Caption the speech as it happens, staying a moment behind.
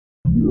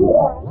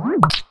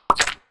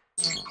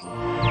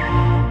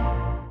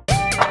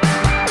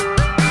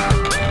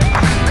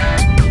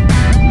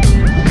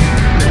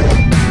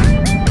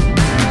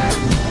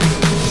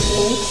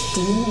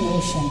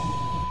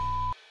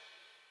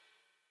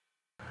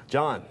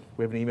John,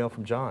 we have an email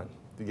from John.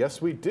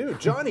 Yes, we do.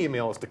 John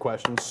emailed us the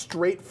question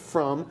straight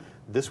from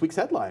this week's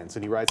headlines,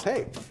 and he writes,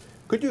 "Hey,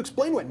 could you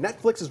explain what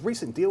Netflix's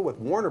recent deal with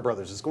Warner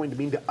Brothers is going to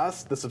mean to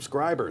us, the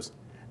subscribers?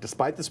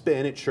 Despite the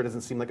spin, it sure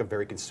doesn't seem like a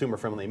very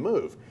consumer-friendly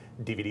move.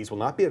 DVDs will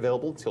not be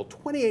available until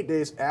 28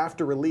 days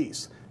after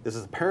release. This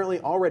is apparently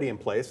already in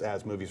place,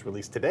 as movies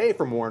released today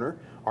from Warner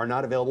are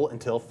not available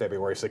until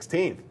February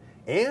 16th.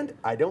 And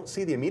I don't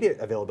see the immediate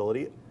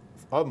availability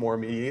of more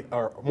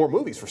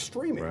movies for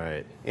streaming.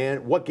 Right.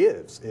 And what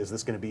gives? Is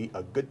this going to be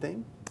a good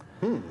thing?"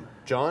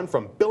 John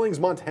from Billings,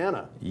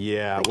 Montana.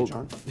 Yeah, Thank you, well,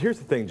 John. Here's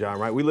the thing, John,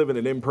 right? We live in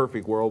an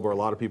imperfect world where a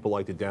lot of people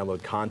like to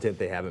download content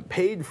they haven't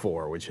paid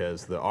for, which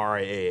has the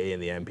RIAA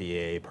and the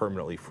MPAA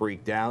permanently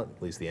freaked out.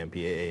 At least the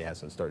MPAA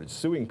hasn't started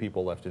suing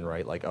people left and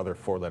right like other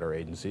four-letter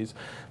agencies.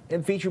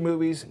 And feature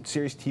movies,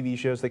 series TV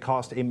shows, they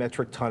cost a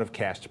metric ton of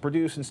cash to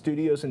produce, and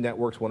studios and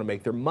networks want to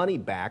make their money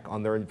back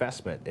on their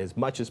investment as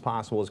much as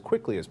possible, as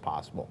quickly as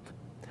possible.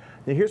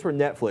 Now here's where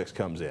Netflix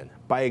comes in.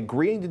 By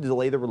agreeing to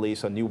delay the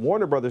release on new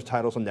Warner Brothers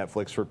titles on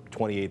Netflix for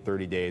 28,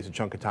 30 days, a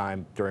chunk of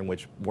time during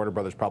which Warner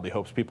Brothers probably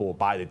hopes people will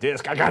buy the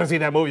disc. I gotta see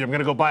that movie, I'm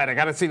gonna go buy it, I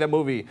gotta see that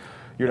movie.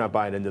 You're not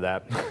buying into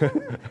that.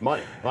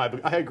 Money. Well,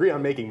 I agree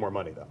on making more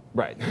money, though.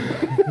 Right.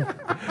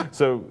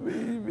 So,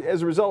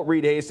 as a result,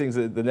 Reed Hastings,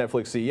 the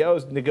Netflix CEO,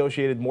 has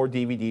negotiated more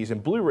DVDs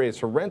and Blu-rays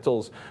for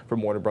rentals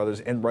from Warner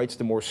Brothers and rights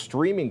to more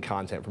streaming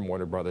content from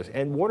Warner Brothers.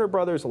 And Warner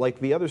Brothers, like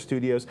the other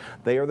studios,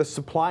 they are the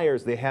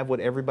suppliers. They have what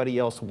everybody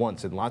else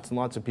wants, and lots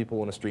of people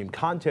want to stream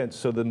content.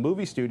 So the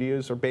movie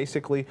studios are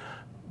basically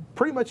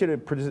pretty much in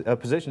a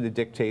position to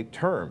dictate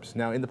terms.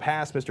 Now, in the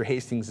past, Mr.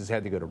 Hastings has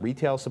had to go to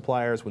retail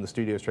suppliers when the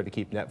studios tried to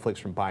keep Netflix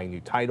from buying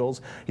new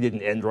titles. He did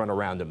an end run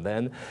around him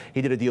then.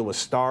 He did a deal with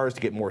Starz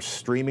to get more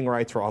streaming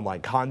rights for online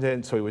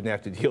content, so he wouldn't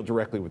have to deal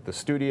directly with the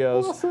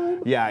studios.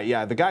 Awesome.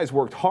 Yeah, the guy's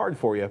worked hard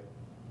for you.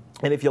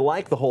 And if you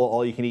like the whole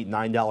all-you-can-eat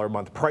 $9 a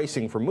month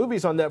pricing for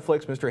movies on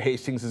Netflix, Mr.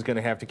 Hastings is going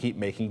to have to keep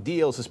making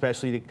deals,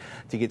 especially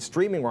to get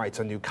streaming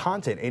rights on new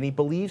content. And he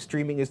believes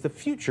streaming is the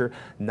future,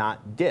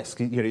 not disc.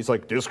 He's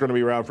like, disc's going to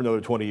be around for another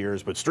 20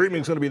 years, but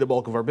streaming's going to be the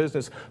bulk of our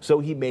business.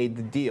 So he made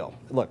the deal.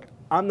 Look,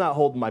 I'm not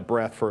holding my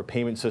breath for a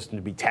payment system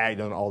to be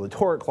tagged on all the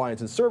torrent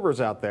clients and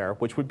servers out there,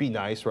 which would be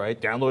nice, right?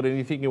 Download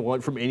anything you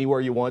want from anywhere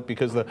you want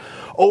because the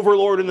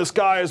overlord in the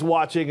sky is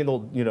watching and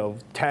they'll,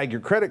 tag your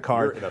credit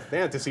card. You're in a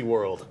fantasy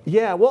world.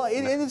 Yeah, well,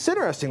 and it's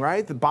interesting,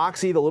 right? The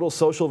Boxy, the little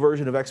social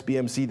version of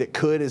XBMC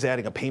that is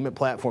adding a payment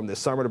platform this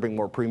summer to bring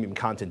more premium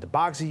content to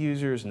Boxy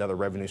users, another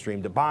revenue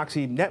stream to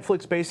Boxy.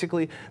 Netflix,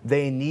 basically,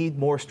 they need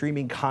more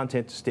streaming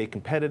content to stay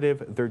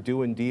competitive. They're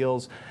doing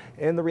deals.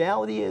 And the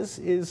reality is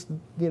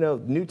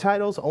new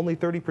titles, only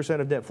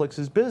 30% of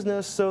Netflix's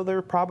business, so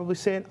they're probably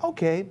saying,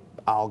 okay,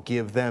 I'll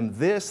give them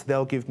this,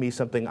 they'll give me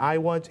something I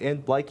want,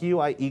 and like you,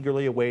 I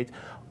eagerly await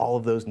all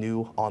of those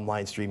new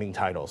online streaming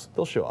titles.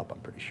 They'll show up, I'm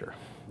pretty sure.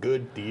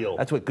 Good deal.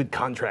 That's what good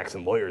contracts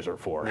and lawyers are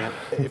for. Man,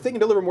 if they can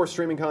deliver more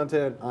streaming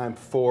content, I'm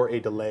for a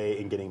delay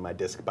in getting my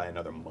disc by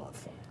another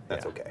month.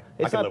 That's okay.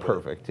 It's not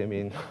perfect, I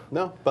mean.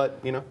 No,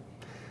 but,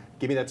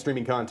 give me that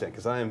streaming content,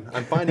 because I'm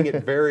finding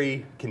it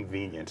very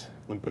convenient.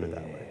 Let me put it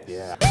that way.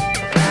 Yeah.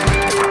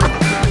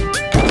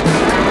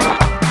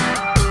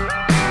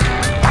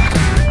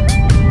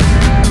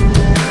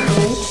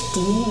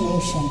 HD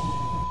Nation.